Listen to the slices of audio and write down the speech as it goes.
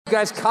You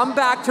guys come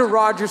back to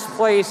Rogers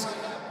Place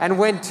and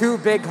win 2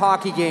 big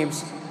hockey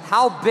games.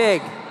 How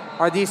big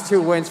are these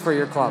 2 wins for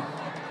your club?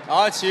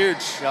 Oh, it's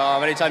huge.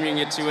 Anytime you can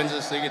get 2 wins in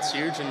this league, it's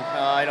huge.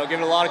 And,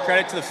 give a lot of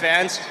credit to the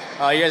fans.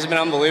 You guys have been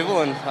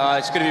unbelievable, and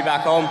it's good to be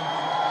back home.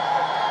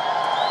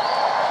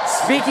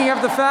 Speaking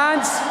of the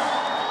fans,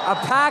 a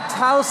packed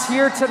house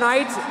here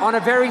tonight on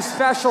a very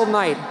special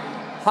night.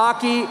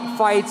 Hockey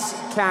Fights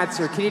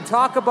Cancer. Can you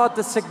talk about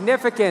the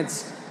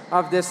significance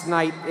of this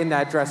night in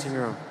that dressing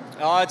room?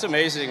 Oh, it's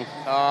amazing.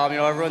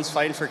 Everyone's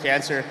fighting for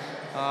cancer,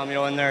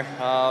 in there.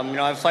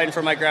 I'm fighting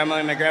for my grandma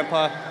and my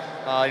grandpa.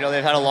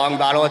 They've had a long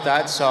battle with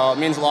that, so it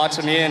means a lot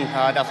to me and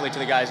definitely to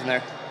the guys in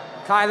there.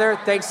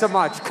 Kyler, thanks so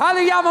much.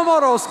 Kyler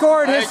Yamamoto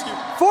scored his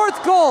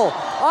 4th goal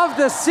of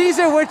the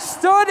season, which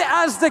stood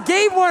as the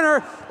game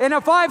winner in a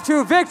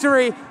 5-2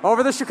 victory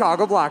over the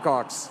Chicago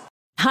Blackhawks.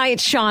 Hi,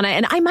 it's Shauna,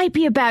 and I might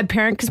be a bad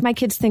parent because my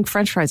kids think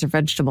French fries are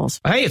vegetables.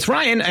 Hey, it's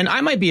Ryan, and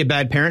I might be a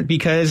bad parent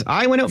because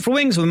I went out for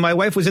wings when my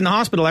wife was in the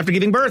hospital after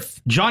giving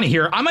birth. Johnny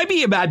here. I might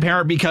be a bad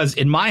parent because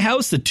in my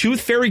house, the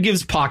tooth fairy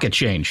gives pocket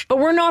change. But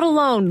we're not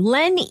alone.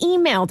 Len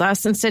emailed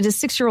us and said his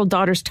 6-year-old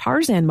daughter's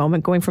Tarzan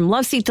moment going from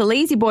love seat to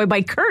lazy boy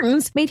by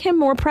curtains made him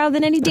more proud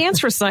than any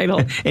dance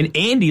recital. And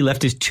Andy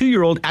left his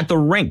 2-year-old at the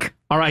rink.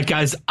 All right,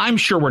 guys, I'm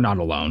sure we're not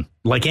alone.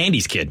 Like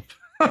Andy's kid.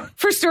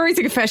 For stories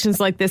and confessions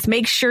like this,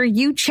 make sure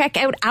you check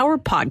out our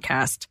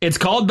podcast. It's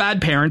called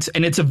Bad Parents,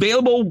 and it's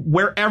available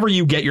wherever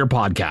you get your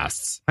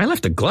podcasts. I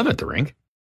left a glove at the rink.